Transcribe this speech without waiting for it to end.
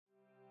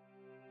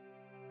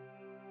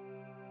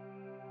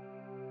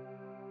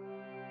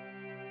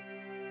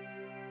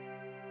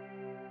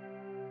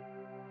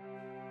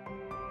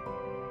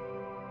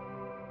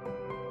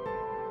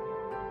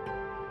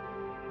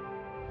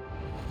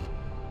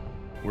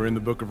We're in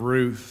the book of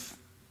Ruth,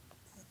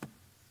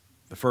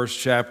 the first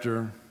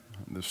chapter,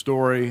 the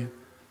story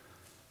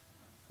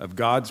of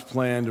God's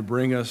plan to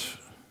bring us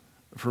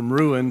from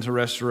ruin to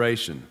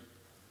restoration.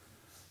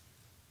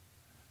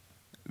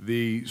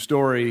 The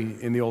story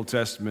in the Old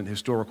Testament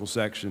historical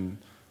section,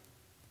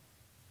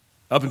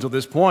 up until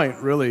this point,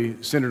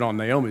 really centered on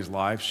Naomi's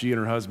life. She and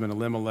her husband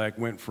Elimelech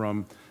went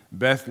from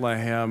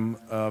Bethlehem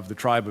of the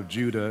tribe of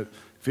Judah,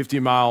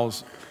 50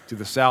 miles to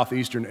the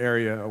southeastern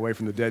area away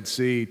from the Dead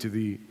Sea, to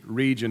the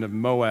region of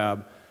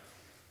Moab,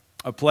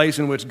 a place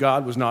in which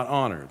God was not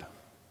honored.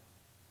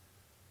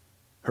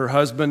 Her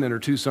husband and her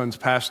two sons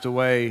passed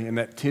away in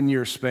that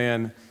 10-year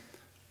span,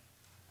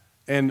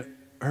 and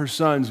her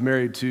sons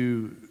married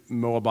two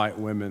Moabite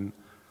women,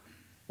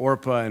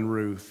 Orpah and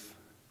Ruth.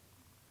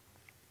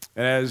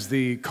 As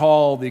the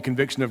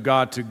conviction of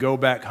God to go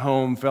back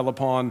home fell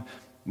upon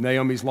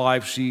Naomi's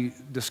life, she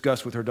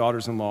discussed with her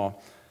daughters-in-law,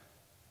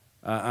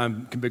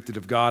 I'm convicted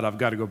of God. I've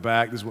got to go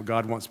back. This is what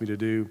God wants me to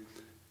do.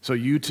 So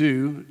you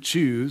two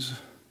choose,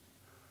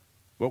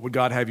 what would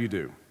God have you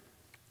do?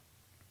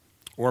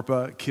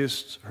 Orpah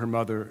kissed her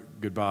mother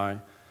goodbye,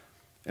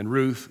 and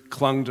Ruth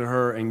clung to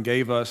her and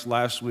gave us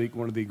last week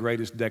one of the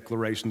greatest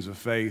declarations of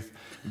faith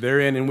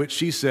therein, in which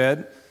she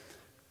said,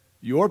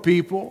 your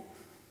people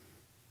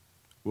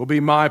will be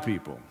my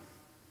people,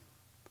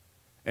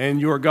 and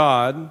your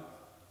God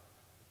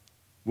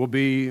will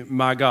be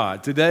my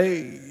God.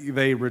 Today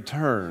they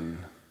return.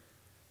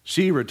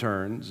 She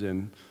returns,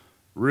 and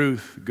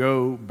Ruth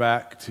go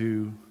back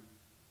to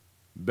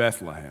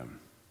Bethlehem.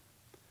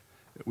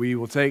 We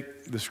will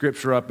take the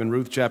scripture up in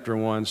Ruth chapter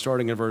 1,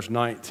 starting in verse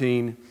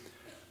 19,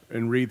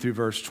 and read through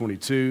verse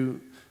 22,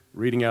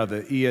 reading out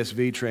of the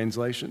ESV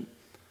translation.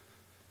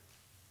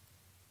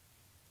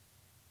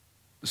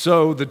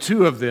 So the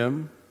two of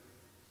them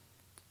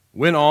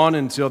went on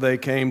until they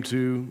came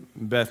to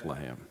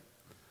Bethlehem.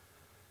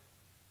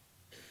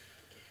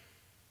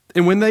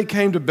 And when they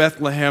came to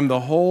Bethlehem, the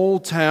whole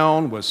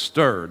town was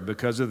stirred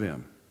because of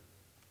them.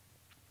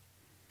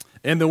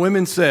 And the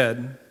women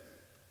said,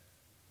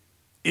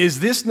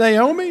 is this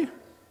Naomi?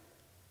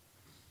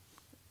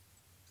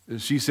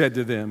 She said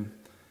to them,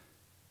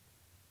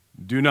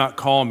 do not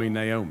call me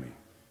Naomi.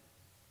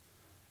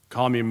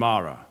 Call me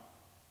Mara,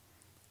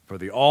 for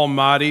the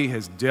Almighty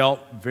has dealt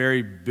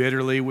very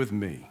bitterly with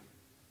me.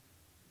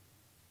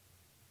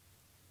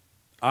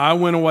 I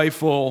went away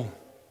full,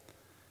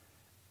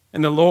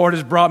 and the Lord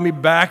has brought me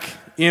back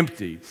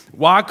empty.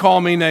 Why call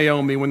me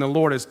Naomi when the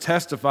Lord has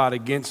testified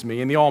against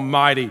me and the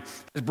Almighty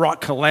has brought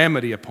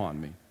calamity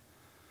upon me?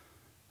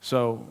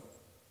 So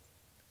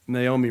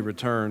Naomi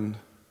returned,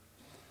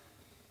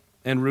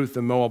 and Ruth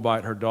the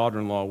Moabite, her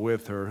daughter-in-law,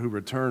 with her, who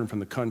returned from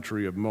the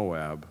country of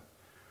Moab.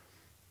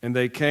 And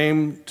they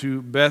came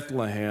to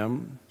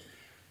Bethlehem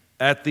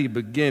at the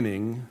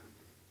beginning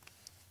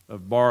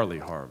of barley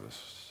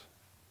harvest.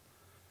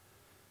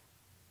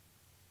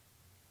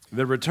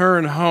 The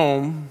return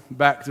home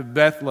back to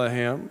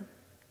Bethlehem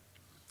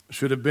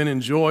should have been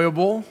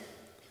enjoyable,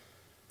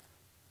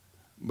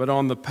 but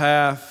on the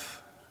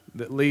path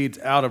that leads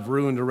out of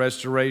ruin to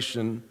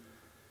restoration,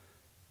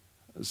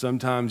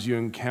 sometimes you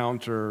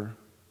encounter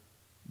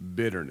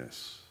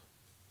bitterness.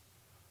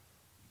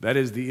 That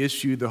is the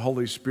issue the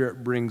Holy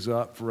Spirit brings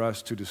up for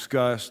us to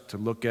discuss, to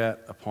look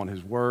at upon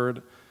His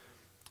Word.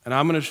 And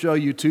I'm going to show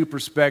you two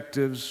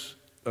perspectives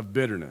of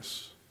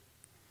bitterness.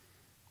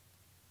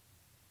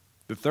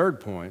 The third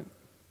point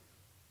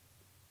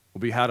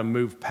will be how to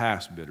move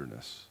past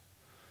bitterness.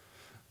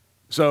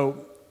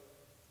 So,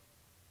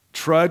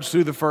 trudge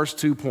through the first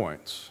 2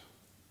 points,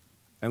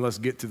 and let's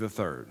get to the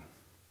third.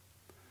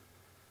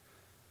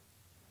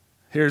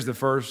 Here's the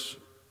first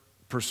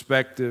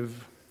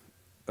perspective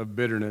of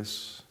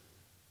bitterness.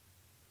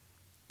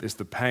 It's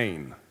the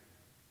pain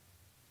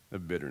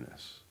of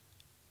bitterness.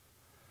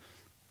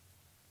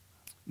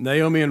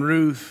 Naomi and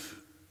Ruth,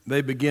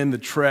 they begin the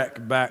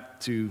trek back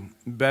to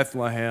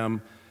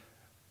Bethlehem,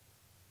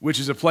 which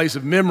is a place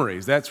of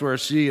memories. That's where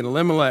she and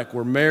Elimelech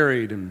were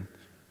married and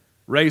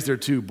raised their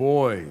two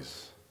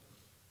boys.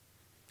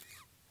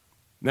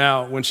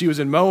 Now, when she was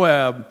in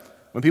Moab,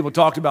 when people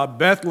talked about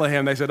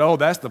Bethlehem, they said, oh,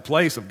 that's the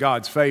place of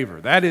God's favor.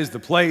 That is the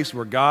place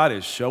where God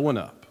is showing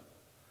up.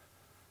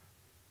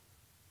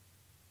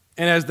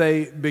 And as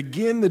they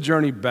begin the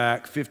journey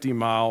back 50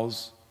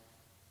 miles,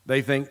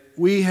 they think,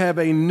 we have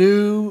a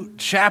new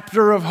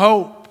chapter of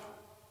hope.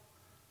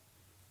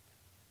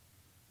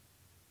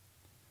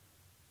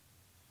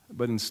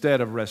 But instead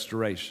of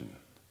restoration,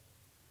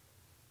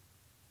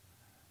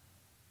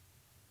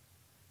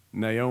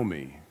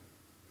 Naomi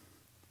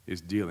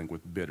is dealing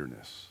with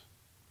bitterness.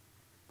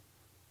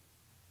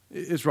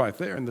 It's right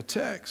there in the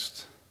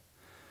text.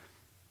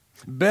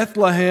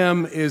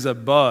 Bethlehem is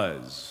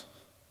abuzz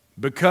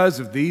because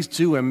of these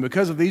two women,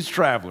 because of these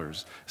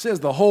travelers. It says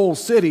the whole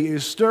city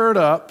is stirred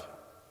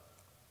up.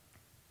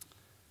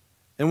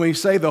 And when you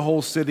say the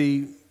whole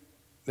city,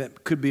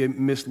 that could be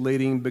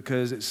misleading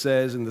because it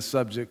says in the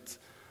subject,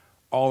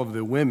 all of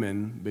the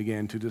women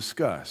began to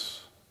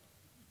discuss.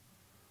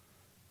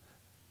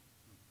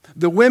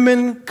 The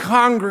women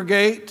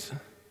congregate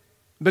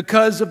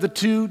because of the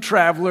two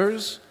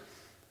travelers,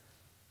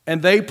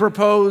 and they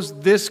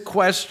propose this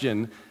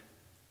question: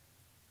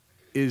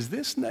 is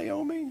this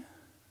Naomi?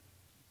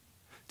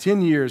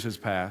 10 years has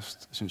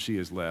passed since she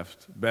has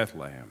left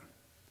Bethlehem.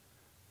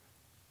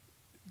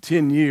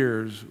 10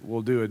 years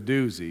will do a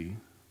doozy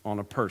on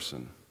a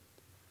person.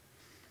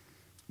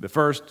 The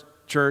first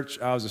church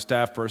I was a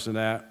staff person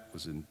at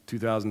was in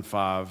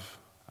 2005.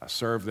 I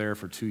served there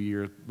for 2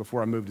 years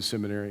before I moved to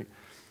seminary.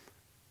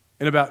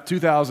 In about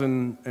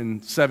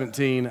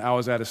 2017, I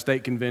was at a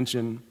state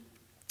convention,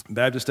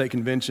 Baptist state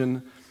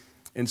convention,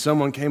 and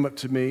someone came up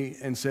to me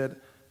and said,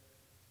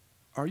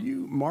 "Are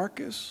you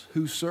Marcus,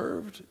 who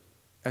served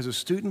as a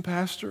student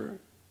pastor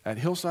at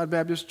Hillside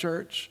Baptist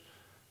Church?"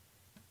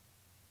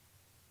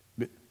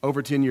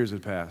 Over 10 years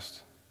had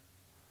passed.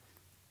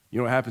 You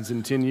know what happens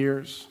in 10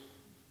 years?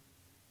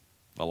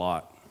 A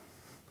lot.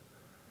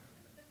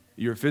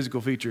 Your physical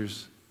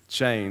features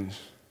change.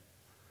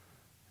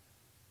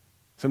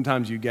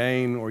 Sometimes you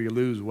gain or you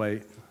lose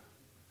weight.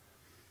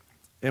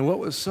 And what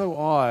was so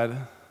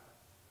odd,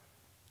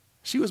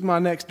 she was my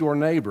next door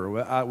neighbor.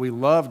 We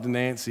loved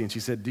Nancy, and she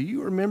said, "Do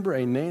you remember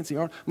a Nancy?"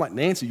 I'm like,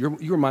 "Nancy,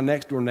 you were my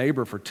next door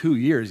neighbor for 2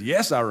 years."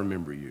 "Yes, I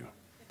remember you."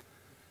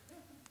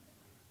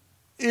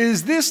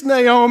 Is this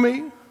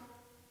Naomi?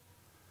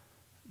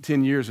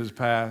 10 years has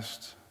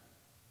passed,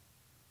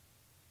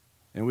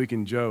 and we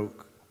can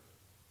joke,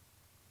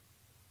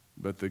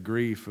 but the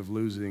grief of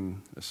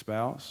losing a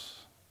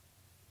spouse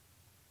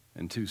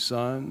and 2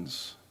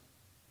 sons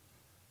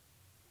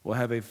will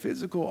have a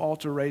physical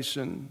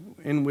alteration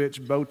in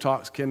which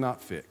Botox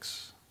cannot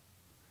fix.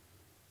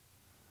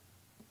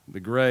 The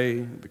gray,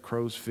 the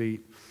crow's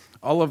feet,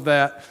 all of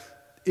that.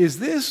 Is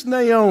this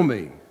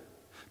Naomi?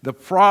 The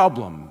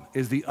problem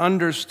is the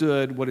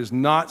understood, what is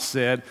not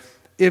said.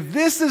 If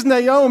this is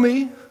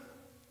Naomi,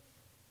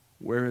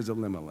 where is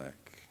Elimelech?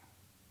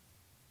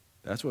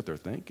 That's what they're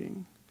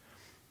thinking.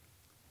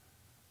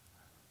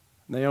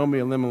 Naomi,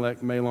 Elimelech,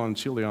 Mahlon,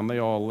 Chilion, they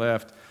all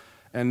left.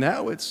 And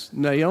now it's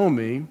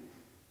Naomi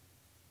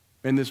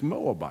and this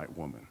Moabite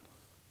woman.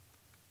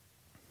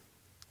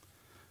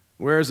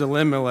 Where's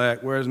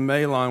Elimelech? Where's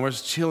Mahlon?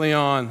 Where's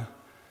Chilion?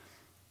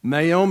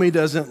 Naomi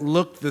doesn't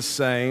look the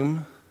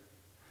same.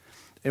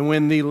 And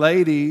when the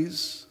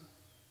ladies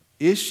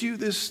issue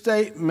this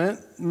statement,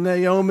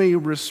 Naomi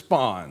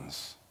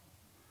responds.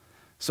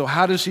 So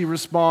how does she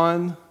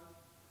respond?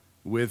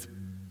 With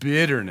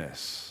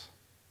bitterness.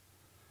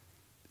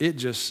 It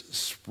just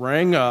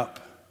sprang up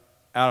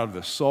out of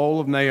the soul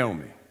of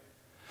Naomi.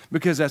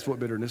 Because that's what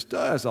bitterness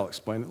does. I'll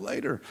explain it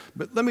later.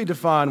 But let me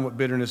define what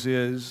bitterness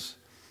is.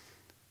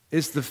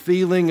 It's the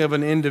feeling of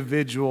an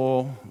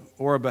individual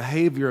or a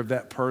behavior of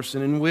that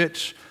person in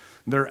which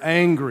they're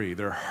angry,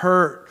 they're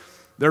hurt,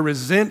 they're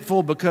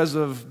resentful because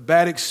of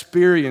bad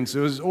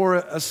experiences or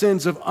a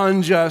sense of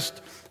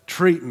unjust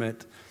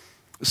treatment.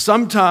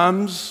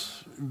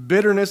 Sometimes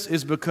bitterness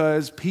is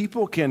because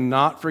people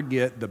cannot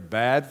forget the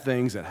bad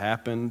things that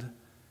happened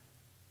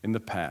in the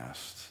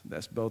past.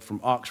 That's both from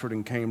Oxford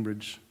and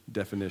Cambridge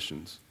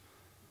definitions.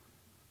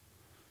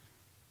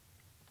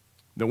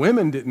 The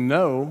women didn't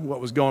know what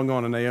was going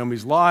on in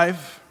Naomi's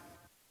life.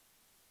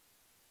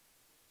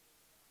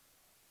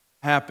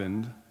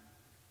 Happened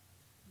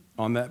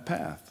on that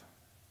path.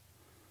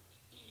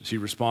 She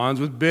responds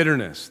with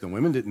bitterness. The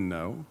women didn't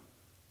know.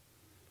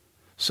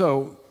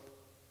 So,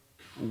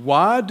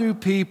 why do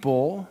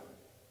people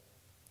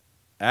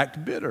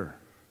act bitter?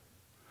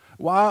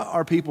 Why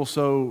are people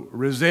so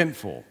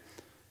resentful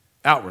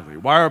outwardly?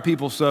 Why are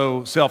people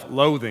so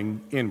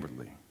self-loathing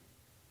inwardly?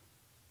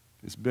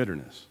 It's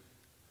bitterness.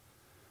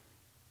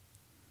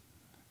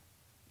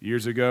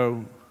 Years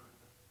ago,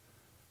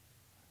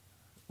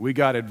 we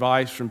got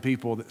advice from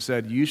people that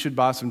said, "You should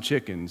buy some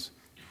chickens.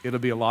 It'll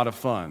be a lot of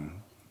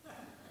fun."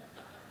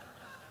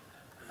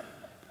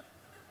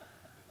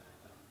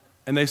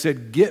 And they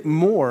said, "Get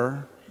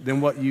more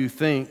than what you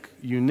think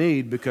you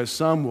need because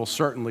some will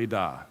certainly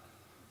die."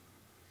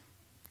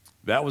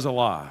 That was a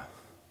lie.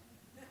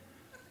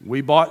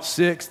 We bought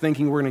 6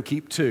 thinking we're going to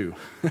keep 2.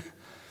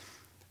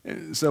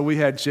 So we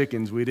had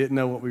chickens. We didn't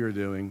know what we were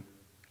doing.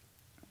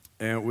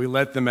 And we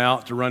let them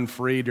out to run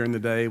free during the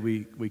day.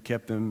 We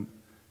kept them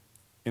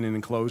in an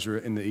enclosure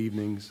in the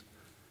evenings.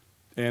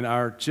 And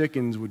our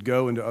chickens would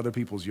go into other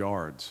people's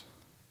yards.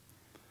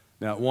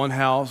 Now, one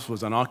house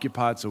was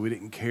unoccupied, so we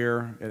didn't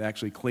care. It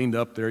actually cleaned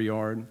up their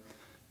yard.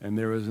 And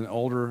there was an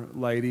older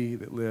lady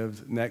that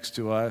lived next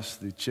to us.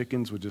 The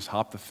chickens would just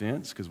hop the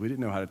fence because we didn't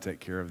know how to take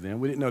care of them.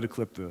 We didn't know to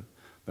clip the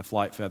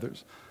flight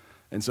feathers.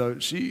 And so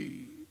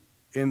she,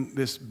 in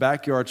this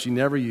backyard she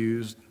never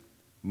used,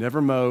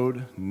 never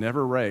mowed,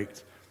 never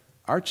raked,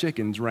 our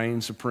chickens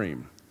reigned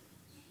supreme.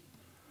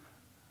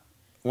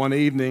 One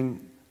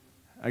evening,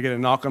 I get a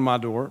knock on my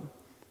door,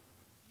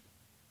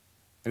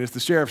 and it's the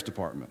sheriff's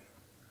department.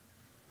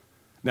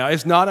 Now,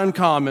 it's not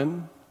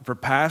uncommon for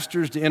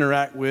pastors to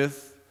interact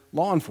with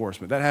law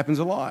enforcement. That happens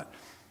a lot.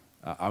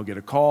 I'll get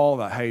a call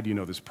that, "Hey, do you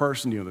know this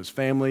person? Do you know this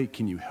family?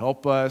 Can you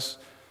help us?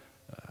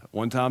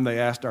 One time they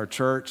asked our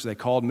church, they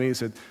called me and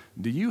said,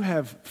 do you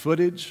have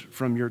footage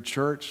from your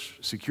church,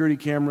 security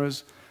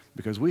cameras?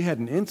 Because we had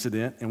an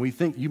incident and we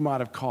think you might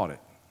have caught it.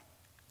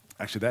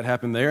 Actually, that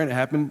happened there and it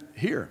happened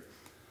here.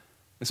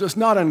 And so it's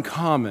not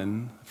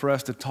uncommon for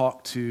us to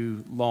talk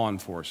to law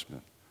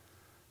enforcement.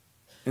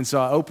 And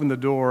so I opened the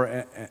door,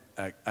 and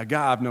a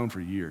guy I've known for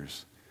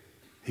years.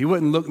 He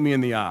wouldn't look me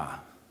in the eye.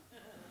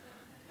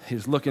 He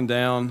was looking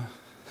down,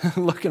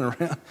 looking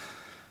around.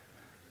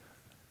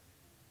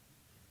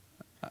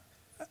 I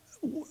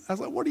was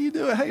like, what are you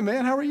doing? Hey,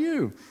 man, how are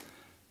you?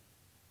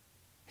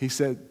 He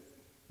said,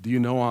 do you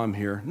know I'm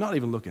here? Not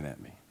even looking at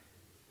me.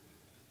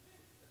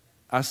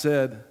 I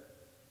said,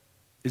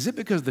 is it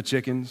because of the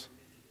chickens?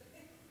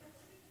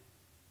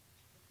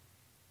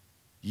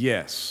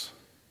 Yes.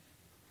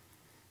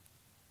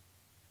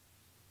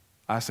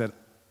 I said,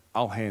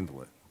 I'll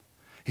handle it.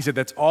 He said,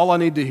 that's all I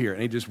need to hear.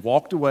 And he just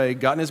walked away,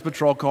 got in his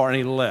patrol car, and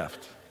he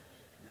left.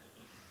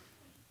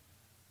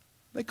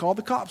 They called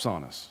the cops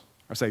on us.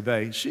 I say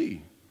they,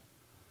 she.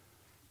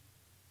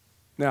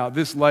 Now,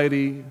 this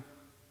lady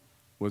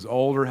was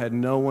older, had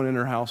no one in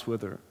her house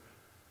with her.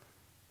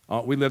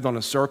 We lived on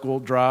a circle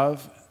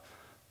drive,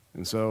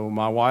 and so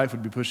my wife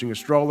would be pushing a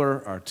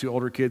stroller. Our two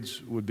older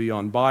kids would be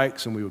on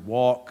bikes, and we would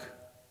walk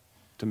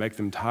to make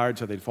them tired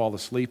so they'd fall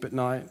asleep at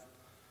night.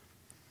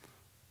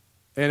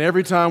 And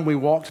every time we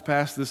walked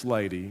past this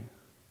lady,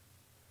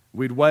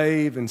 we'd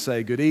wave and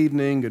say, good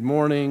evening, good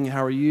morning,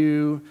 how are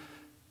you?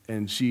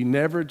 And she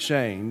never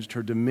changed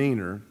her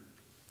demeanor,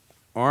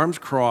 arms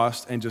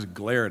crossed, and just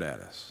glared at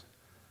us.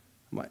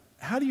 I'm like,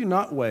 how do you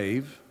not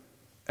wave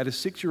at a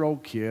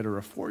 6-year-old kid or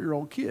a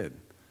 4-year-old kid?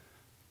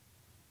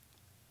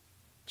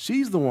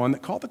 She's the one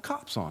that called the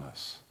cops on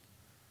us.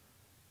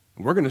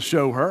 We're going to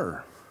show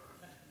her.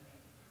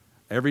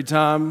 Every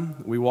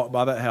time we walked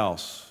by that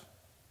house,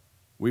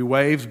 we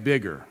waved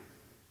bigger.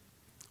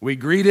 We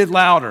greeted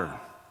louder.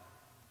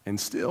 And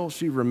still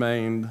she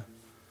remained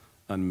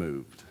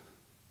unmoved.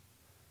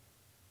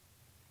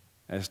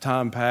 As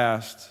time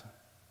passed,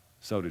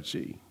 so did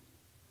she.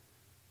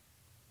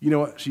 You know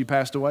what she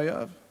passed away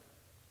of?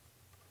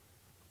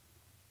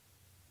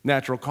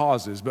 Natural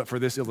causes, but for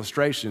this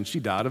illustration, she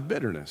died of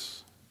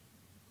bitterness.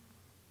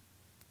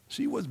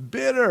 She was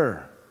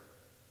bitter.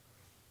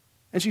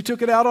 And she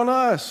took it out on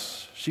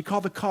us. She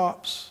called the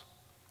cops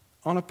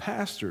on a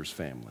pastor's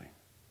family.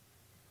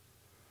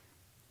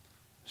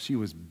 She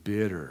was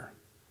bitter.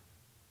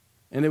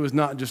 And it was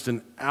not just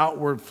an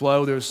outward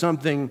flow. There was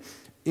something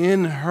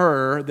in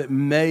her that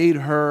made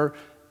her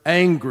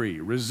angry,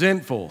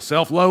 resentful,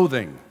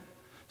 self-loathing.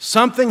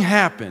 Something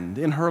happened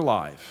in her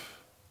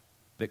life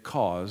that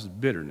caused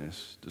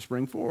bitterness to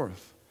spring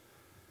forth.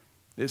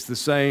 It's the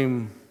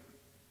same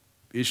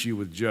issue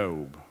with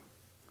Job.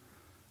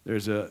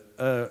 There's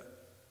a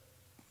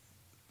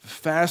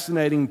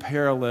fascinating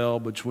parallel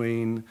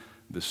between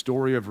the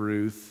story of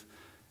Ruth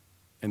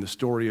and the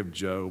story of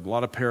Job. A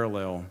lot of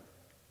parallel.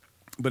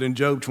 But in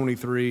Job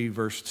 23,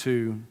 verse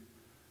 2,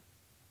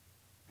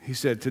 he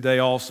said, today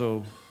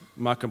also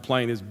my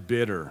complaint is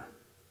bitter.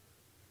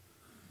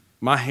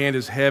 My hand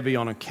is heavy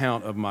on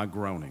account of my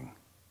groaning.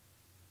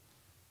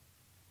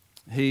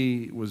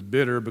 He was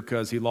bitter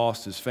because he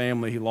lost his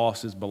family, he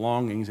lost his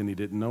belongings, and he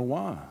didn't know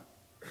why.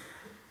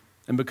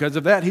 And because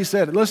of that, he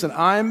said, listen,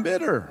 I am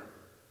bitter.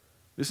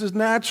 This is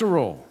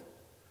natural.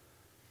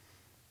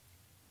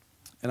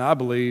 And I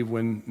believe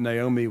when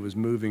Naomi was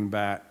moving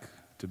back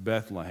to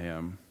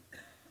Bethlehem,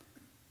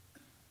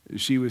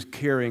 she was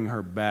carrying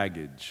her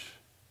baggage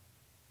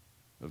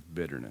of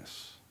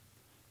bitterness.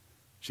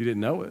 She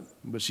didn't know it,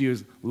 but she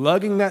was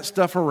lugging that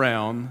stuff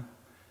around,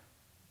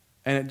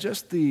 and at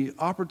just the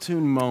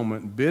opportune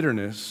moment,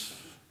 bitterness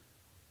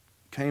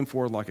came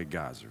forward like a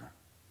geyser.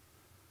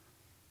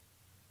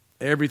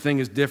 Everything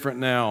is different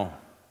now.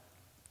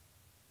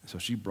 So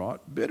she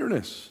brought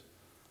bitterness.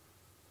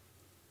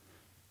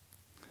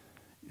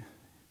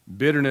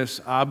 Bitterness,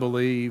 I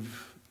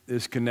believe,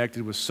 is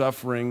connected with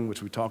suffering,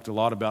 which we talked a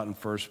lot about in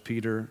 1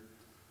 Peter.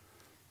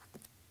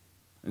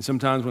 And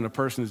sometimes when a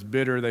person is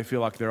bitter, they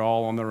feel like they're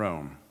all on their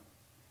own.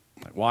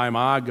 Like, why am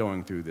I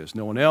going through this?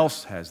 No one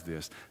else has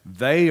this.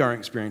 They are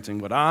experiencing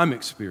what I'm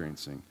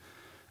experiencing.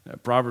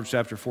 Proverbs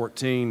chapter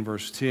 14,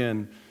 verse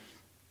 10,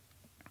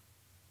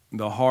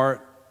 the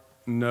heart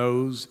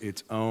knows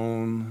its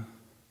own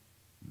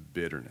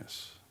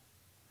bitterness,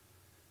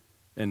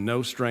 and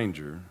no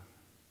stranger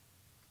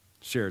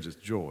shares its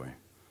joy.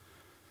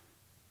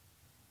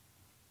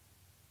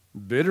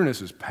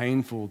 Bitterness is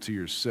painful to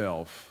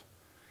yourself.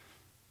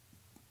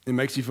 It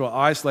makes you feel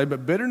isolated,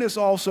 but bitterness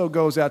also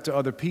goes out to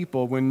other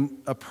people. When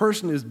a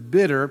person is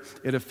bitter,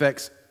 it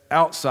affects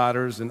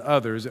outsiders and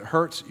others. It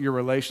hurts your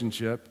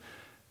relationship,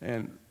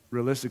 and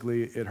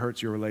realistically, it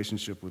hurts your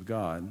relationship with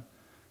God.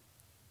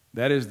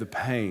 That is the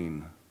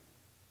pain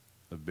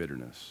of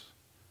bitterness.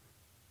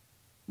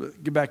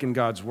 But get back in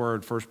God's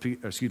word,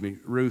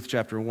 Ruth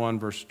chapter 1,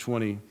 verse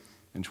 20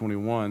 and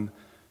 21.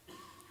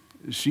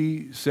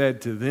 She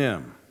said to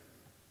them,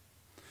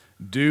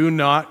 do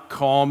not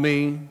call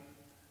me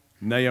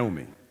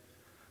Naomi.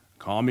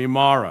 Call me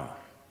Mara,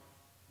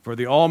 For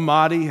the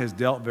Almighty has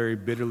dealt very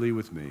bitterly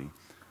with me.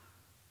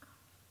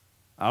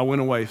 I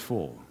went away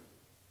full,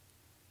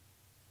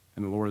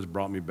 and the Lord has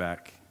brought me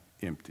back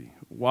empty.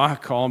 Why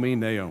call me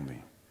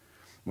Naomi,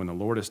 when the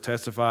Lord has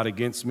testified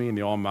against me and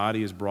the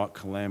Almighty has brought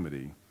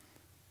calamity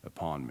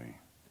upon me?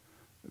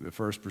 The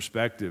first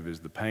perspective is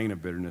the pain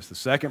of bitterness. The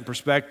second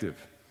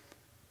perspective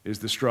is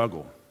the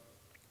struggle.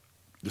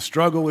 The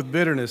struggle with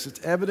bitterness, it's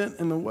evident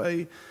in the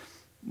way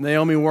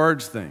Naomi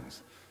words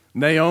things.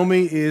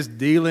 Naomi is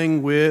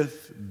dealing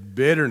with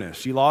bitterness.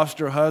 She lost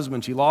her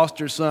husband. She lost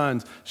her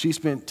sons. She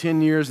spent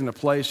 10 years in a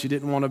place she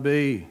didn't want to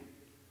be.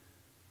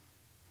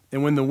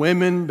 And when the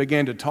women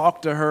began to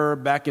talk to her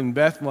back in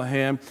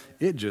Bethlehem,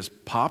 it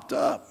just popped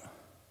up.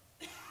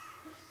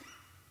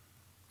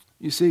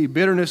 You see,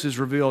 bitterness is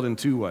revealed in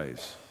two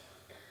ways.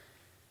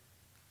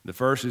 The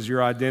first is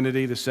your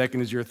identity. The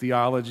second is your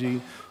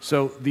theology.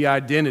 So the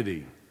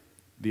identity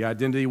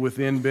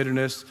within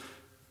bitterness,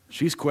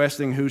 she's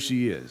questioning who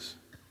she is.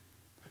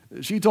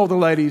 She told the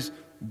ladies,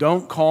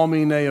 don't call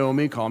me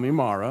Naomi, call me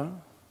Mara.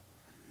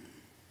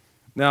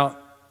 Now,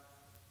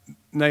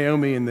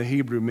 Naomi in the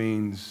Hebrew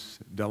means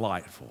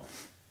delightful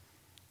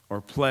or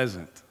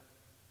pleasant.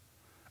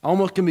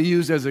 Almost can be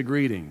used as a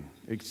greeting,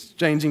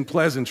 exchanging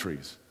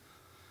pleasantries.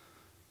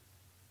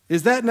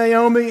 Is that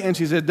Naomi? And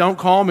she said, don't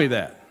call me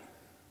that.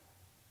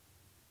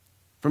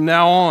 From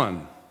now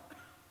on,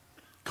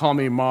 call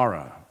me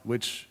Mara,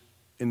 which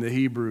in the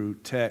Hebrew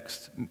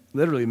text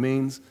literally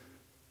means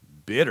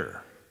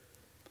bitter.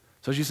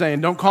 So she's saying,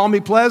 don't call me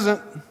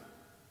pleasant.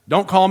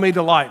 Don't call me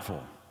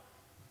delightful.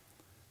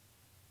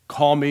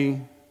 Call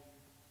me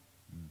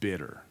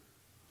bitter.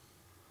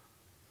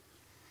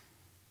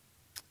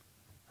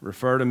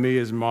 Refer to me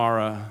as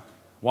Mara.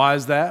 Why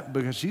is that?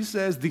 Because she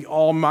says the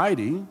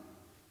Almighty,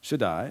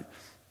 Shaddai,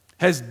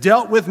 has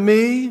dealt with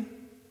me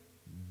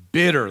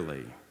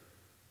bitterly.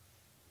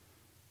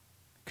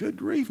 Good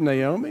grief,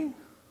 Naomi.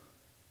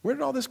 Where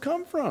did all this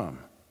come from?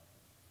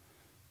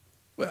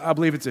 Well, I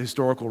believe it's a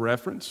historical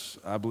reference.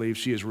 I believe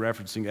she is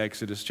referencing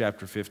Exodus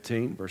chapter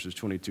 15, verses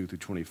 22 through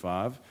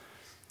 25.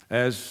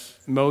 As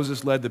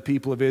Moses led the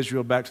people of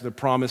Israel back to the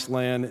promised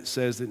land, it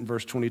says that in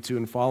verse 22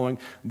 and following,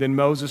 then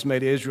Moses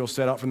made Israel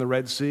set out from the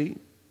Red Sea.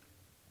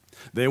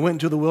 They went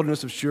into the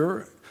wilderness of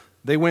Shur.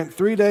 They went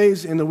 3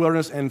 days in the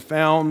wilderness and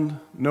found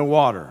no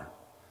water.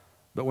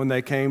 But when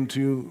they came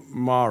to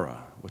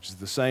Marah, which is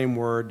the same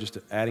word, just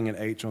adding an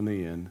H on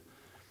the end,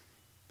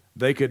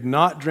 they could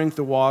not drink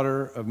the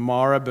water of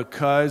Marah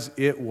because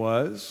it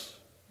was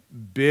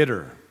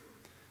bitter.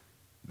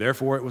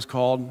 Therefore it was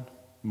called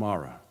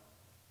Marah.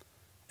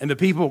 And the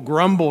people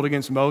grumbled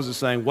against Moses,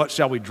 saying, what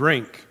shall we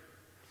drink?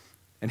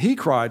 And he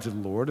cried to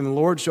the Lord, and the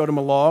Lord showed him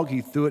a log.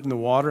 He threw it in the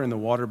water, and the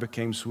water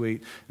became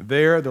sweet.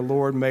 There the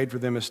Lord made for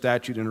them a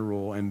statute and a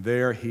rule, and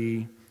there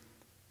he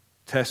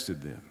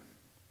tested them.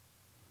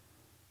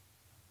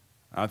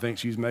 I think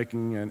she's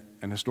making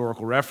an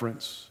historical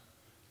reference,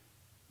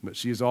 but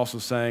she is also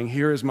saying,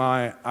 here is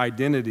my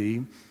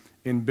identity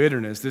in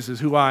bitterness. This is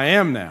who I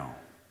am now.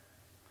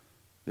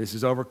 This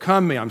has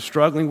overcome me. I'm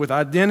struggling with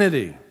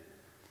identity.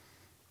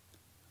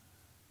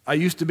 I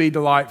used to be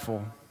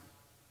delightful,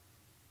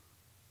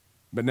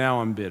 but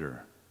now I'm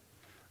bitter.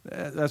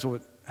 That's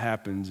what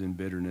happens in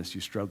bitterness.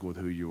 You struggle with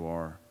who you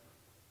are.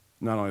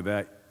 Not only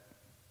that,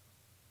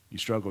 you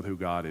struggle with who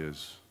God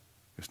is.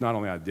 It's not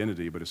only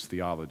identity, but it's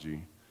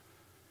theology.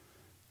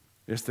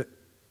 It's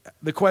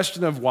the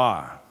question of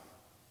why.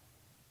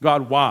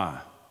 God,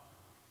 why?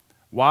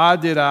 Why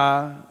did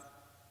I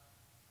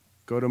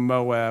go to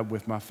Moab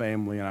with my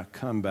family and I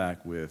come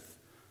back with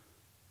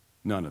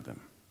none of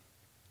them?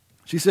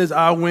 She says,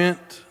 I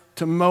went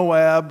to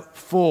Moab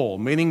full,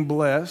 meaning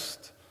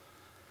blessed,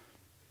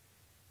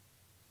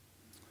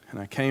 and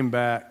I came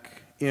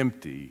back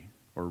empty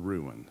or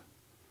ruined.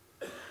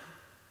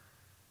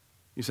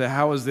 You say,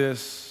 how is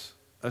this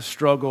a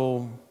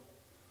struggle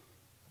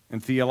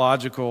and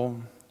theological?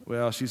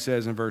 Well, she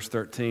says in verse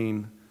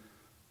 13,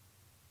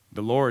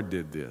 the Lord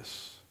did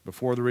this.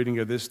 Before the reading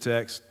of this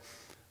text,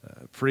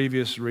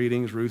 previous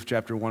readings, Ruth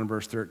chapter 1,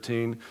 verse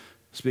 13,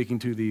 speaking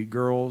to the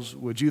girls,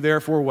 would you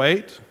therefore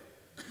wait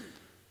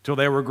till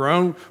they were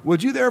grown?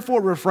 Would you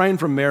therefore refrain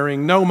from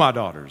marrying? No, my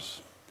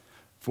daughters,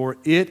 for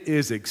it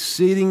is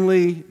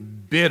exceedingly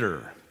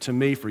bitter to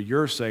me for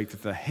your sake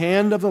that the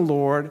hand of the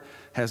Lord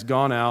has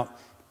gone out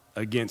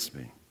against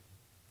me.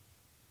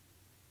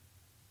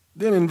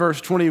 Then in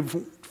verse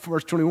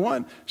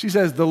 21, she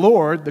says, the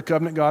Lord, the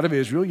covenant God of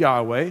Israel,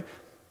 Yahweh,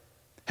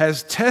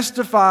 has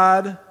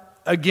testified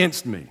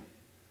against me.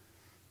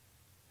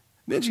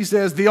 Then she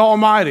says, the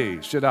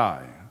Almighty,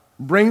 Shaddai,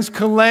 brings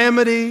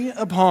calamity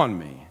upon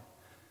me.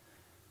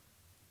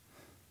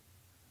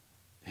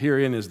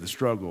 Herein is the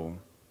struggle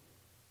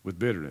with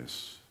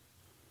bitterness,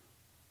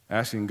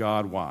 asking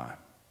God why.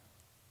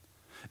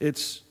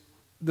 It's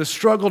the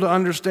struggle to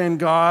understand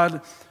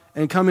God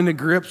and coming to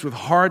grips with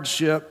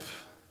hardship.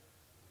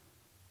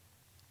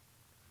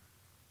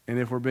 And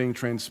if we're being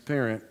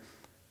transparent,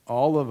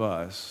 all of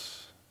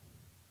us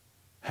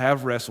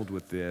have wrestled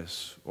with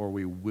this, or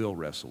we will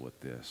wrestle with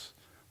this.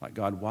 Like,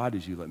 God, why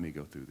did you let me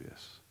go through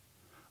this?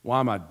 Why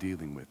am I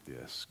dealing with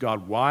this?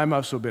 God, why am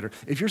I so bitter?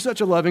 If you're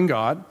such a loving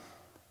God,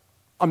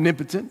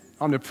 omnipotent,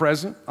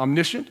 omnipresent,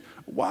 omniscient,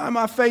 why am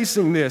I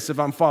facing this if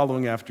I'm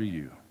following after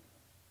you?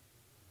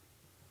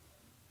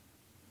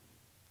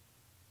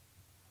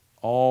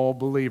 All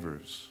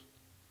believers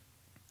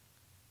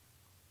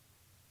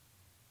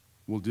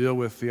will deal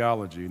with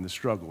theology and the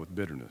struggle with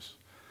bitterness.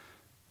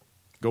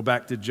 Go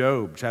back to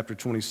Job chapter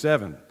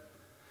 27,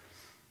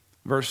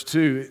 verse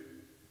 2.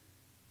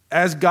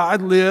 As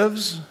God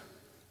lives,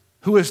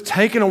 who has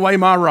taken away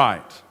my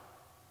right,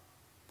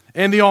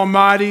 and the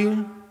Almighty,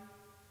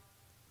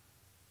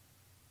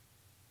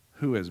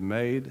 who has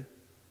made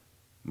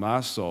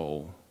my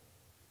soul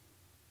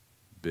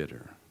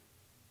bitter.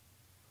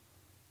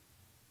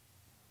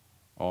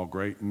 All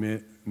great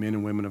men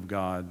and women of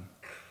God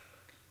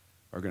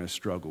are going to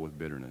struggle with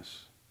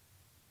bitterness.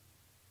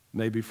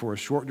 Maybe for a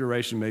short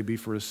duration, maybe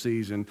for a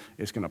season,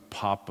 it's going to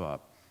pop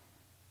up.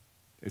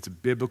 It's a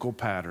biblical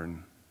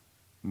pattern.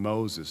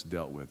 Moses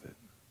dealt with it.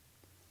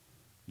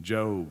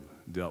 Job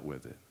dealt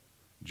with it.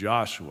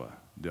 Joshua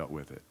dealt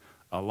with it.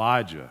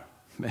 Elijah.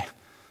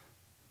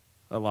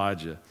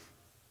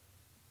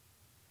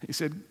 He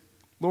said,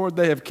 Lord,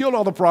 they have killed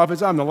all the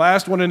prophets. I'm the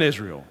last one in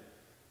Israel.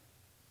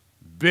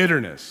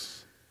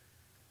 Bitterness.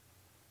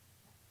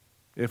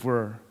 If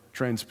we're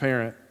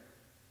transparent,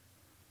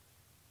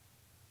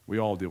 we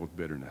all deal with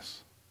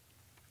bitterness.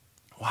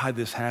 Why did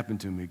this happen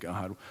to me,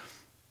 God?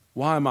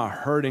 Why am I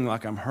hurting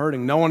like I'm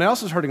hurting? No one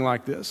else is hurting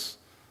like this.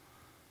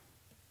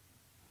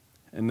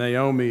 And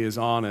Naomi is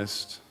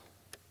honest.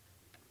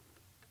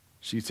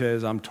 She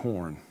says, I'm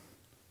torn.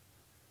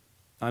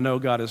 I know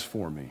God is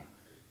for me.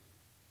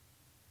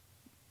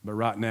 But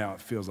right now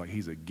it feels like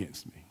he's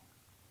against me.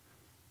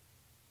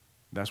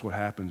 That's what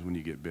happens when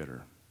you get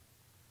bitter.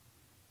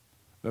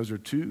 Those are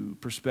two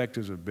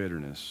perspectives of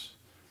bitterness.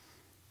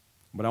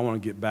 But I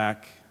want to get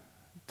back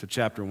to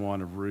chapter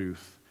 1 of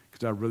Ruth,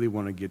 because I really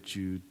want to get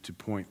you to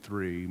point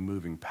 3,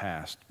 moving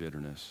past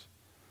bitterness.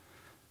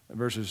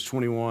 Verses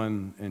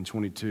 21 and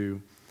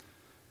 22.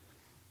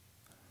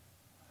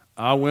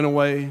 I went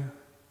away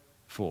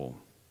full,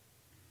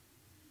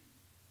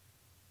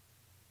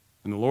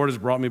 and the Lord has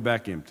brought me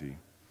back empty.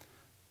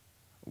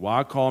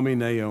 Why call me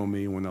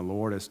Naomi when the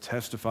Lord has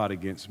testified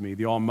against me?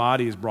 The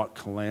Almighty has brought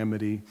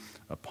calamity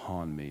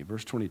upon me.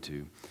 Verse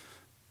 22.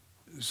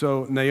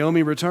 So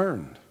Naomi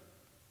returned,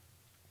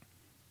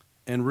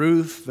 and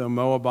Ruth the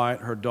Moabite,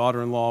 her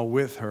daughter-in-law,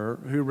 with her,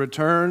 who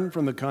returned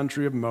from the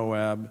country of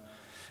Moab,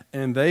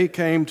 and they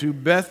came to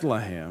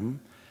Bethlehem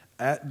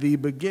at the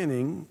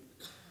beginning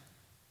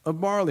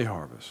of barley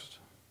harvest.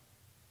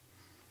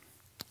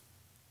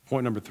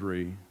 Point number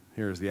 3,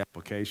 here is the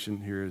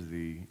application, here is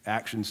the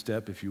action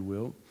step, if you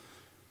will.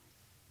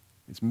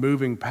 It's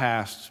moving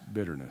past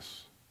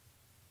bitterness.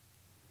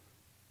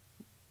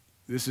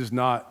 This is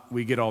not,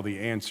 we get all the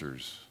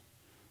answers.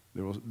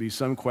 There will be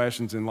some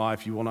questions in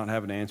life you will not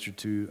have an answer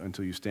to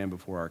until you stand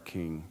before our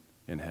King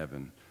in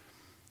heaven.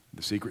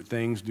 The secret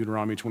things,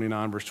 Deuteronomy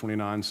 29, verse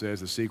 29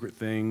 says, the secret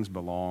things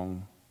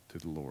belong to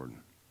the Lord.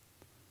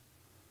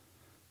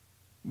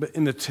 But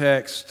in the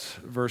text,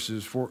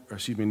 verses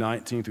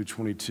 19 through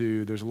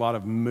 22, there's a lot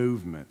of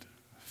movement,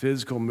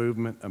 physical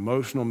movement,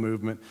 emotional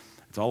movement.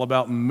 It's all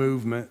about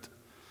movement.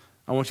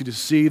 I want you to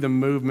see the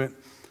movement.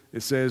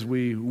 It says,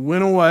 we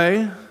went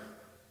away,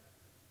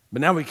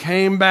 but now we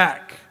came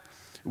back.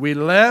 We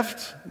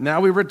left,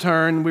 now we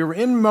returned. We were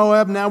in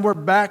Moab, now we're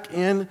back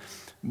in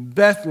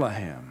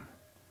Bethlehem.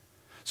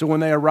 So when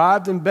they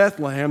arrived in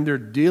Bethlehem, they're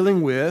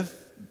dealing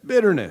with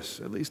bitterness.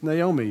 At least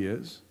Naomi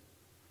is.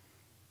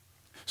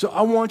 So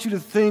I want you to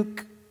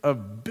think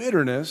of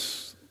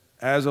bitterness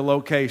as a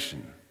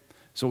location.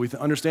 So we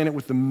understand it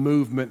with the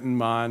movement in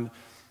mind.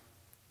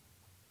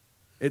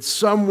 It's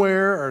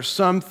somewhere or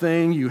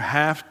something you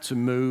have to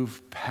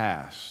move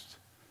past.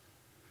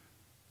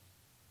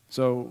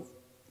 So,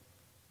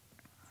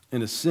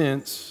 in a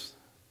sense,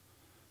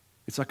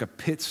 it's like a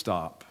pit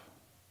stop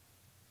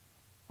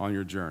on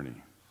your journey.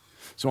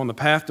 So on the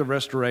path to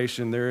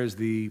restoration, there is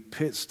the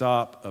pit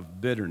stop of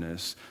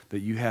bitterness that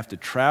you have to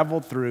travel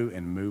through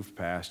and move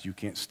past. You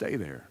can't stay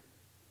there.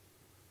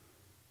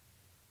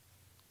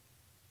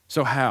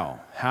 So how?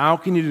 How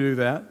can you do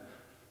that?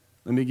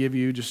 Let me give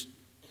you just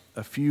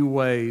a few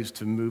ways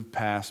to move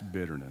past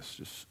bitterness.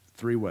 Just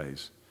 3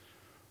 ways.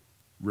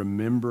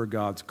 Remember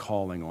God's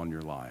calling on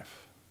your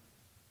life.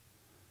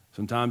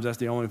 Sometimes that's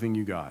the only thing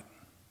you got.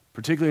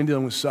 Particularly in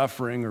dealing with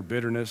suffering or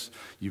bitterness,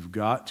 you've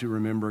got to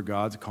remember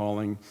God's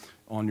calling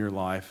on your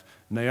life.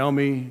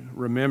 Naomi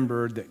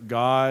remembered that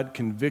God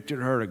convicted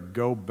her to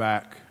go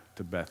back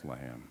to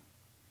Bethlehem.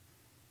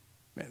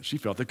 Man, she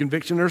felt the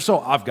conviction in her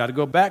soul. I've got to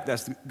go back.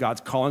 That's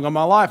God's calling on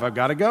my life. I've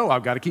got to go.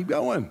 I've got to keep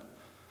going.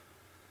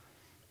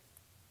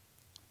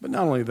 But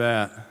not only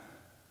that,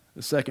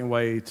 the second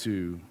way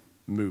to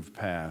move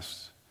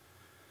past,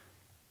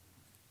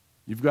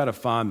 you've got to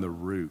find the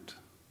root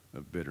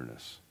of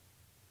bitterness.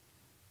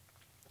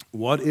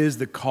 What is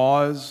the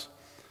cause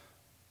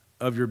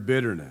of your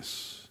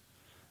bitterness?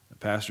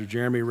 Pastor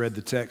Jeremy read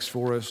the text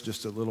for us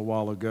just a little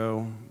while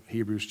ago,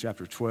 Hebrews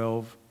chapter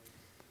 12.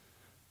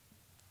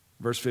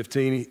 Verse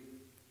 15,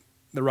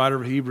 the writer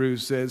of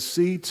Hebrews says,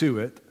 "See to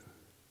it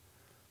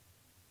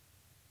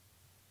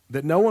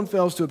that no one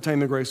fails to obtain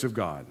the grace of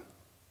God,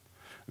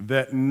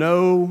 that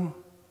no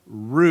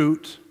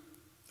root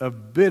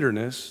of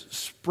bitterness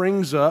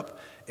springs up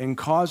and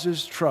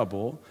causes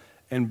trouble,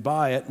 and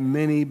by it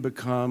many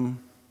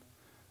become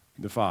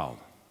defiled."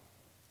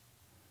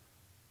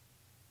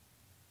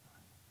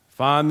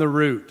 Find the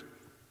root.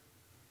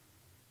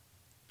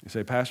 You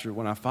say, "Pastor,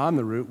 when I find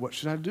the root, what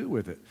should I do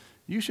with it?"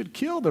 You should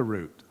kill the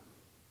root.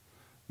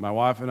 My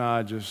wife and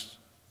I just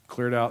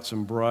cleared out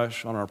some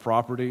brush on our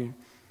property.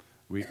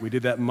 We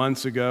did that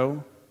months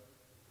ago,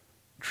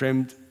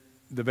 trimmed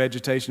the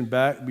vegetation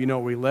back. You know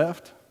what we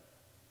left?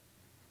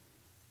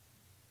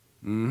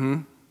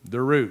 The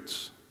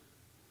roots.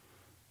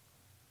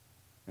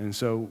 And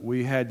so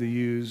we had to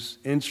use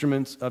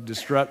instruments of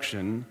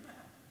destruction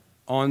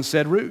on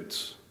said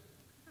roots.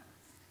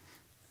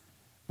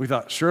 We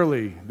thought,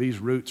 surely these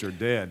roots are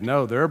dead.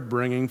 No, they're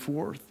bringing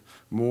forth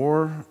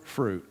more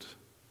fruit.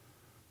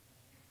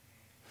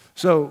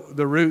 So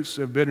the roots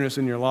of bitterness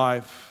in your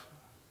life,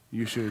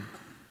 you should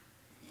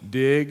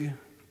dig,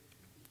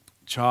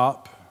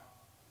 chop,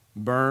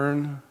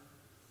 burn,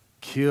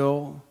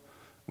 kill.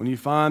 When you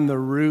find the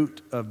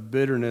root of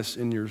bitterness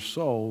in your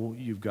soul,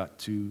 you've got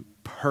to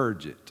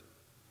purge it.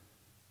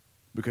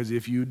 Because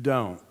if you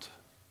don't,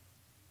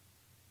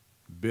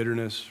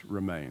 bitterness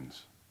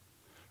remains.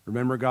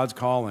 Remember God's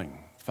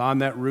calling.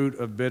 Find that root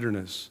of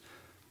bitterness.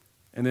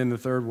 And then the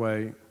third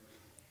way,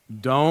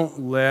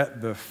 don't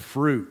let the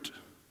fruit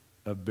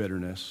of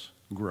bitterness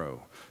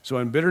grow. So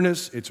in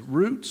bitterness, it's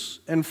roots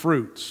and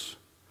fruits.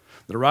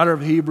 The writer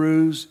of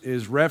Hebrews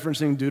is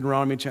referencing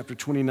Deuteronomy chapter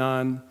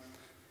 29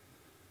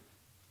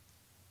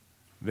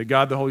 that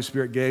God the Holy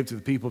Spirit gave to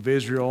the people of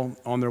Israel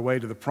on their way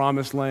to the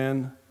promised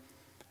land.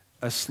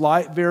 A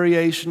slight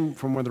variation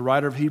from where the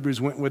writer of Hebrews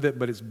went with it,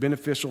 but it's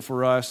beneficial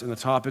for us in the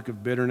topic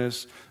of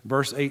bitterness.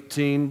 Verse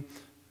 18,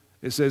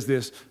 it says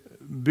this,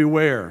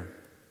 "Beware,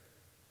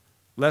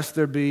 lest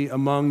there be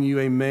among you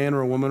a man or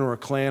a woman or a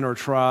clan or a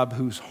tribe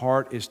whose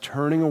heart is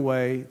turning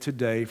away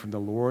today from the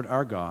Lord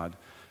our God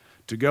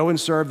to go and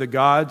serve the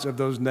gods of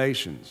those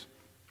nations.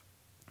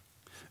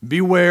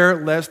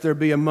 Beware, lest there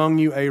be among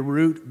you a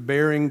root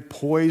bearing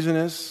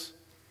poisonous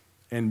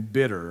and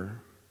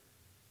bitter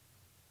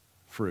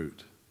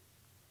fruit."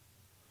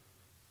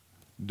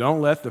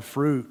 Don't let the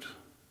fruit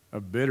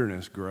of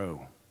bitterness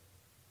grow.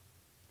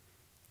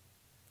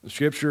 The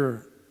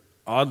Scripture,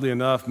 oddly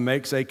enough,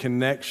 makes a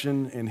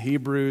connection in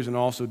Hebrews and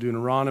also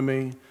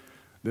Deuteronomy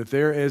that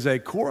there is a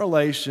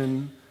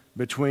correlation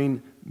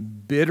between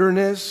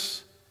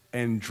bitterness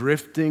and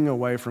drifting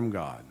away from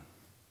God.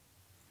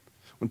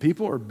 When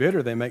people are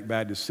bitter, they make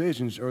bad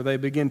decisions or they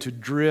begin to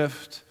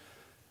drift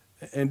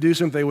and do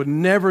something they would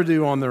never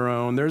do on their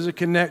own. There's a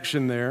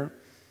connection there.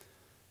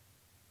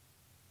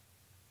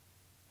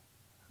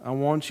 I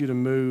want you to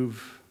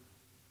move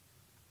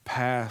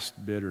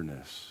past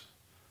bitterness.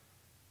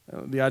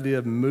 The idea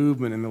of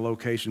movement in the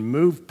location.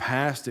 Move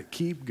past it.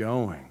 Keep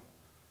going.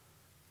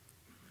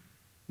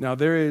 Now,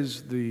 there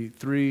is the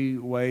 3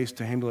 ways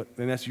to handle it,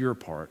 and that's your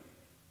part.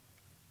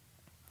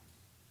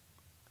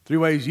 3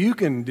 ways you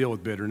can deal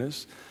with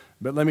bitterness,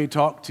 but let me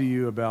talk to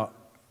you about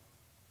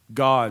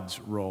God's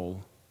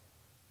role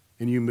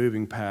in you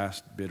moving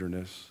past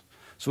bitterness.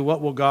 So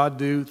what will God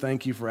do?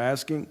 Thank you for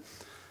asking.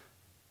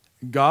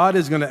 God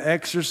is going to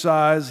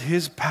exercise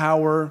His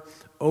power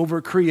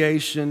over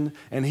creation,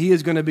 and He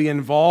is going to be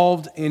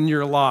involved in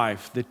your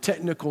life. The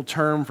technical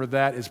term for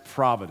that is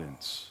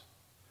providence,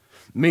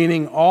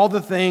 meaning all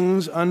the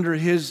things under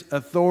His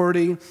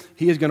authority,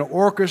 He is going to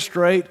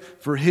orchestrate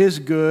for His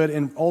good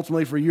and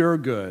ultimately for your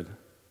good.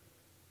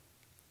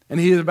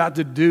 And He is about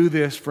to do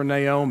this for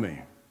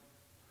Naomi.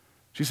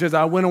 She says,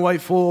 "I went away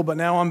full, but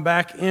now I'm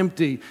back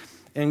empty."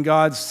 And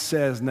God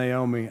says,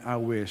 "Naomi, I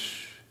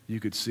wish you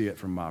could see it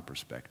from my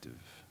perspective.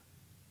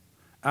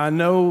 I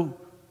know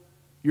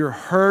you're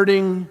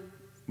hurting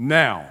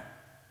now,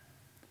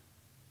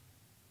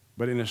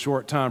 but in a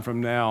short time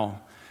from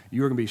now,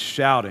 you're going to be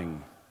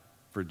shouting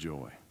for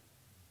joy."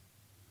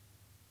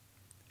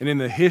 And in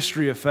the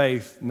history of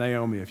faith,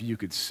 Naomi, if you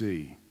could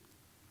see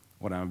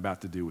what I'm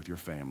about to do with your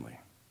family.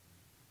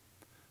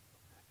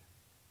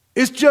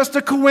 It's just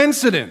a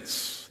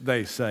coincidence,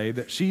 they say,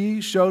 that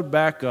she showed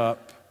back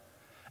up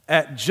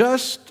at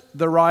just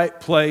the right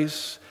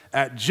place,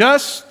 at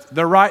just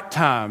the right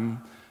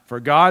time for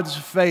God's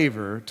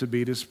favor to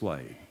be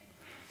displayed.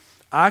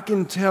 I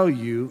can tell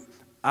you,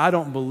 I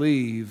don't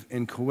believe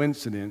in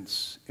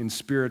coincidence in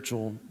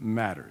spiritual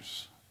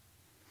matters.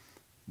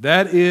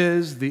 That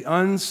is the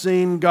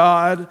unseen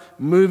God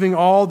moving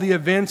all the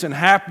events and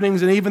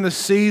happenings and even the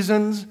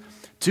seasons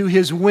to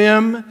His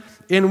whim,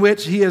 in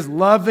which He is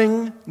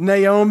loving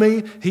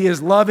Naomi, He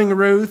is loving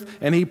Ruth,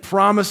 and He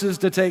promises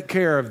to take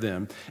care of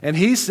them. And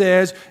He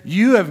says,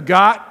 you have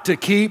got to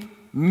keep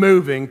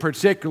moving,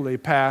 particularly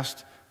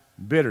past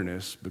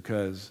bitterness,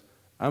 because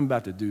I'm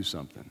about to do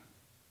something.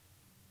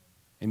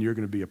 and you're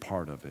going to be a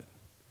part of it.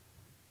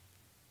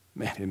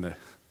 Man,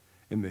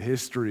 in the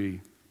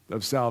history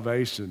of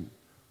salvation,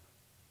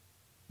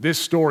 this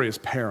story is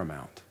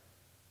paramount.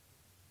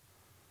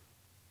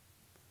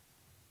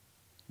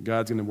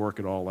 God's going to work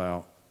it all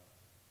out.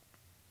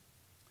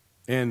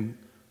 And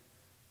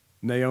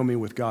Naomi,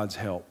 with God's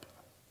help,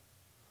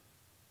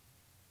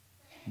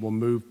 will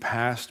move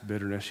past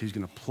bitterness. She's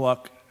going to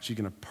pluck, she's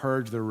going to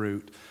purge the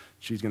root.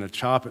 She's going to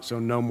chop it so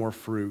no more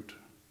fruit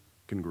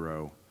can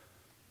grow.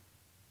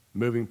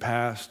 Moving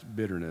past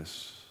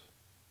bitterness.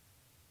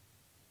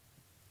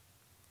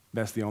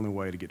 That's the only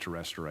way to get to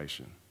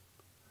restoration.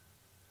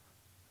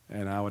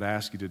 And I would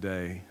ask you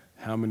today,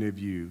 how many of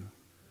you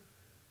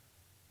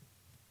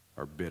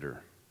are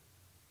bitter?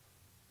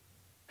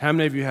 How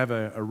many of you have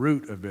a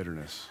root of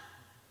bitterness?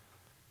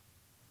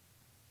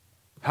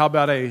 How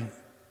about a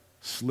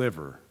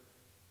sliver,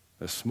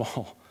 a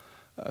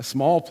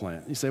small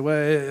plant? You say,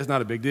 well, it's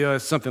not a big deal.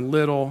 It's something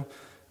little,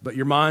 but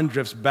your mind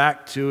drifts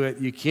back to it.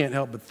 You can't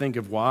help but think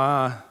of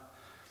why.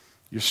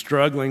 You're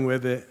struggling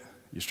with it.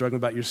 You're struggling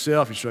about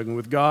yourself. You're struggling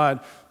with God.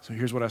 So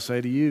here's what I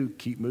say to you.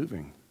 Keep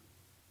moving.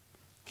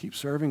 Keep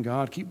serving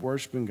God. Keep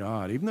worshiping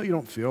God, even though you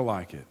don't feel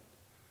like it.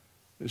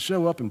 Just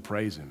show up and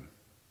praise Him.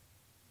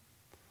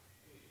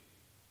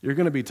 You're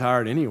going to be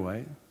tired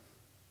anyway.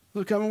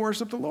 So come and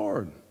worship the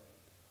Lord.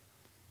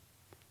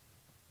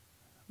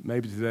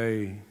 Maybe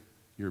today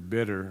you're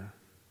bitter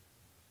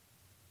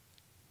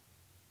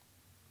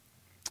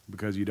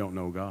because you don't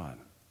know God.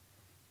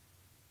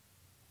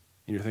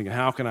 And you're thinking,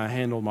 how can I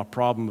handle my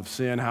problem of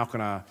sin? How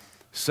can I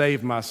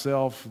save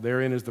myself?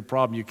 Therein is the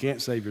problem. You can't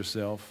save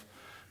yourself.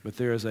 But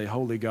there is a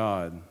holy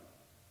God,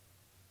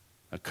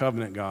 a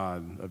covenant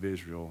God of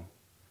Israel,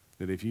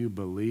 that if you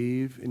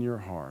believe in your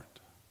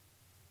heart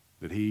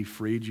that He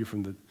freed you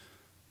from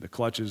the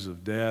clutches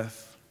of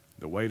death,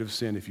 the weight of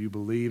sin, if you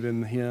believe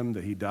in Him,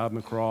 that He died on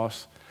the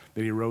cross,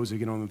 that He rose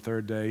again on the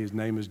third day, His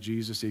name is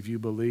Jesus. If you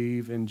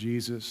believe in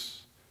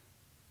Jesus,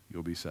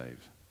 you'll be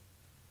saved.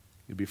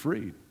 You'll be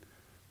freed.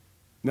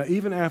 Now,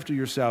 even after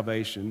your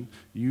salvation,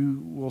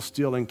 you will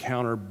still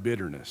encounter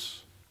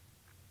bitterness.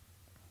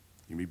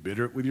 You can be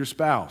bitter with your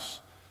spouse,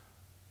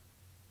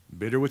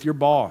 bitter with your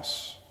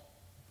boss,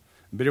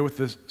 bitter with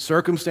the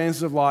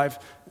circumstances of life,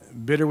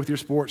 bitter with your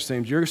sports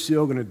teams. You're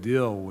still going to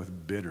deal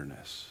with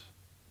bitterness.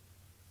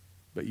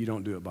 But you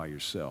don't do it by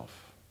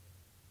yourself.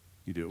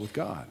 You do it with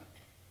God.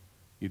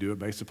 You do it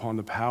based upon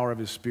the power of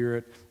His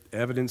Spirit,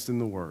 evidenced in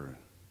the Word.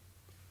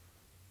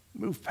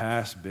 Move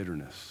past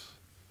bitterness.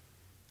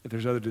 If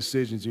there's other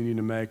decisions you need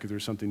to make, if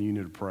there's something you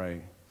need to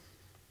pray,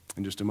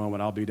 in just a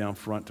moment, I'll be down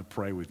front to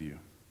pray with you.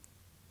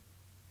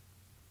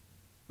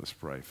 Let's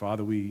pray.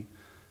 Father, we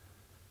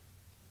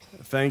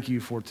thank You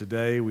for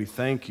today. We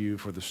thank You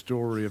for the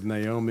story of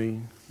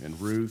Naomi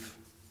and Ruth.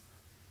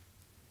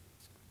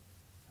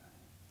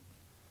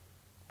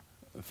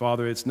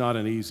 Father, it's not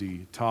an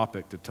easy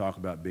topic to talk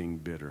about being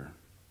bitter.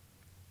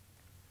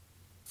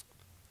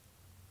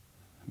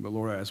 But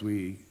Lord, as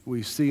we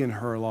see in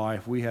her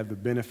life, we have the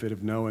benefit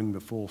of knowing the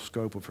full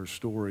scope of her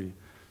story.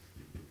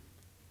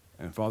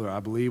 And Father, I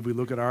believe we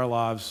look at our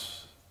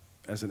lives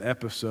as an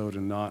episode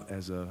and not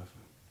as a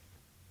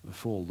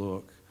full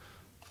look.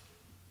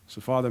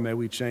 So Father, may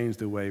we change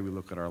the way we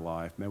look at our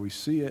life. May we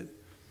see it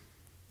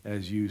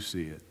as You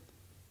see it.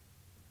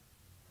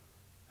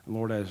 And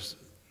Lord, as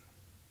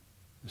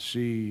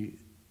she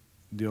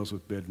deals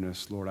with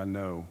bitterness, Lord, I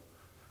know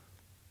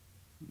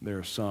there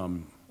are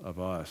some of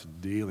us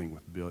dealing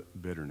with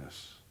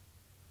bitterness.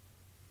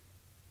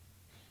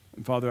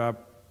 And Father, I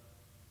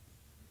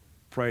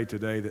pray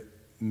today that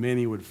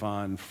many would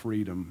find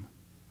freedom,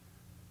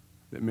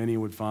 that many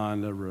would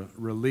find a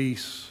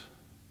release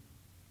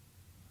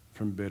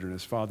from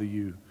bitterness. Father,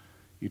 you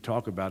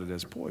talk about it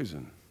as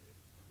poison.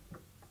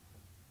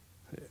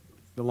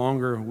 The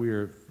longer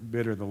we're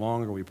bitter, the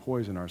longer we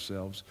poison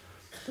ourselves.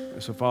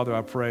 And so, Father,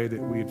 I pray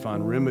that we'd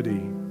find remedy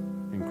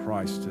in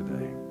Christ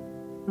today.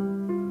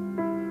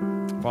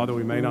 Father,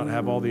 we may not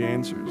have all the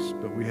answers,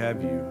 but we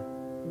have You.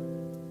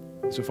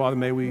 So, Father,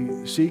 may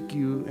we seek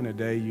You in a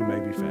day You may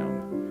be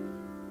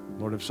found.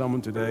 Lord, if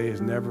someone today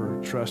has never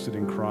trusted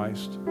in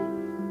Christ,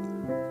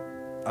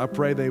 I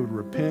pray they would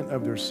repent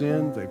of their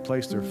sin, they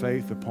place their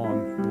faith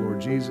upon the Lord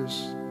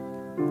Jesus,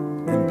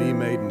 and be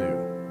made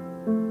new.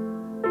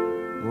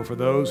 Lord, for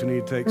those who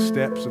need to take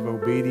steps of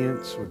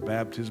obedience with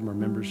baptism or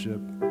membership,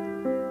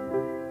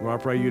 Lord,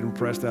 I pray You'd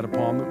impress that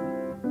upon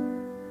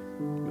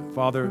them. But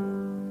Father,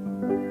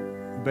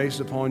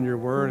 based upon Your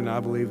word, and I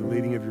believe the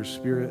leading of Your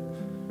Spirit,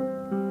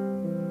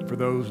 for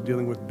those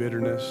dealing with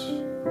bitterness,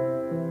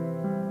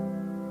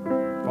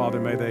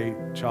 Father, may they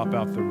chop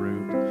out the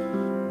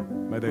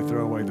root. May they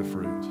throw away the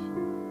fruit.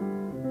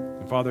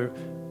 And Father,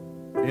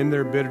 in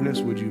their bitterness,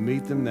 would You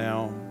meet them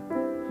now?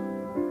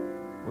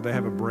 Will they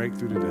have a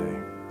breakthrough today?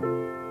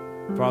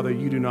 Father,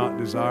 You do not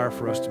desire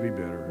for us to be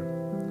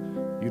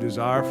bitter. You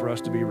desire for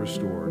us to be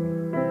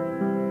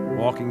restored,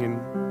 walking in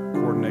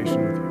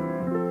coordination with You.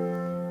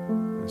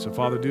 And so,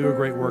 Father, do a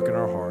great work in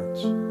our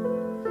hearts.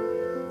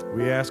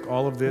 We ask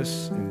all of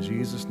this in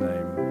Jesus'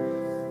 name.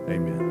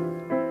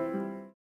 Amen.